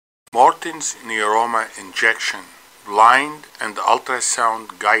Morton's Neuroma injection, blind and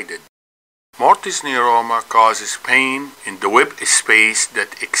ultrasound guided. Morton's neuroma causes pain in the web space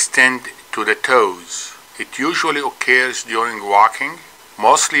that extend to the toes. It usually occurs during walking,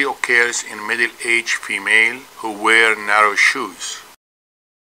 mostly occurs in middle-aged female who wear narrow shoes.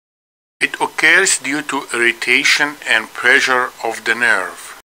 It occurs due to irritation and pressure of the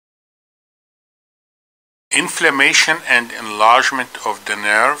nerve. Inflammation and enlargement of the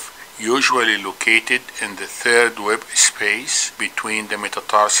nerve, usually located in the third web space between the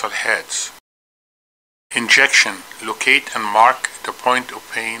metatarsal heads. Injection, locate and mark the point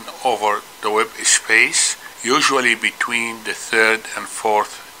of pain over the web space, usually between the third and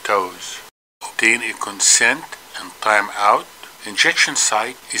fourth toes. Obtain a consent and timeout. Injection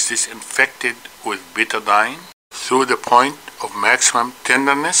site is disinfected with betadine. Through the point of maximum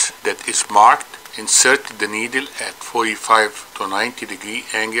tenderness that is marked, insert the needle at 45 to 90 degree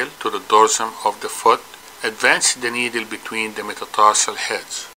angle to the dorsum of the foot. Advance the needle between the metatarsal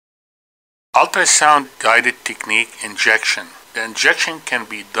heads. Ultrasound guided technique injection. The injection can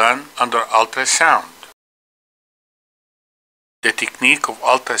be done under ultrasound. The technique of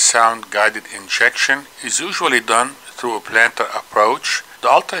ultrasound guided injection is usually done through a plantar approach. The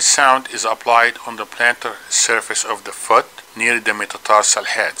ultrasound is applied on the plantar surface of the foot near the metatarsal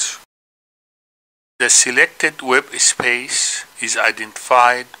heads. The selected web space is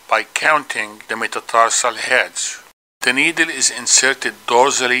identified by counting the metatarsal heads. The needle is inserted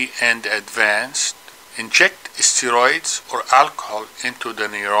dorsally and advanced. Inject steroids or alcohol into the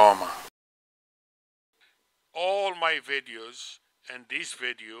neuroma. All my videos and this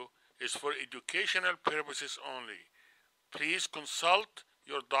video is for educational purposes only. Please consult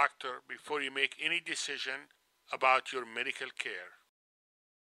your doctor before you make any decision about your medical care.